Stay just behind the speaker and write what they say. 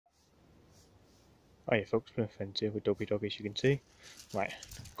Hiya folks, my friends here with Dopey Dog, as you can see. Right,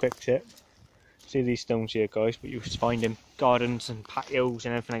 quick tip. See these stones here guys, but you find in gardens and patios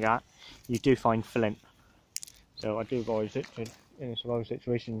and everything like that, you do find flint. So I do advise it to, in a survival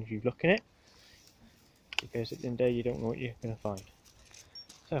situation, you look in it, because at the end of the day you don't know what you're going to find.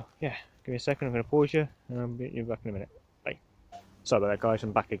 So yeah, give me a second, I'm going to pause you and I'll be back in a minute. Bye. Sorry about that guys,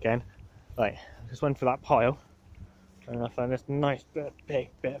 I'm back again. Right, I just went for that pile and I found this nice big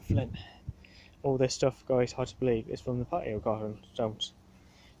bit of flint. All this stuff, guys, hard to believe, is from the patio garden stones.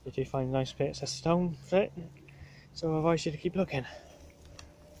 You do find nice bits of stone fit, so I advise you to keep looking.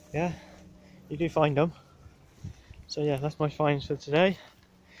 Yeah, you do find them. So yeah, that's my finds for today.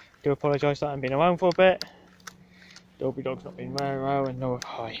 Do apologise that I haven't been around for a bit. Dopey Dog's not been very well, and nor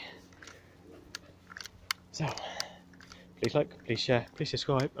have I. So, please like, please share, please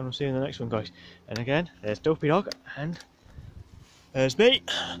subscribe, and I'll see you in the next one, guys. And again, there's Dopey Dog, and there's me.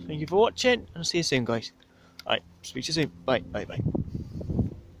 Thank you for watching, and I'll see you soon, guys. Alright, speak to you soon. Bye, bye, bye.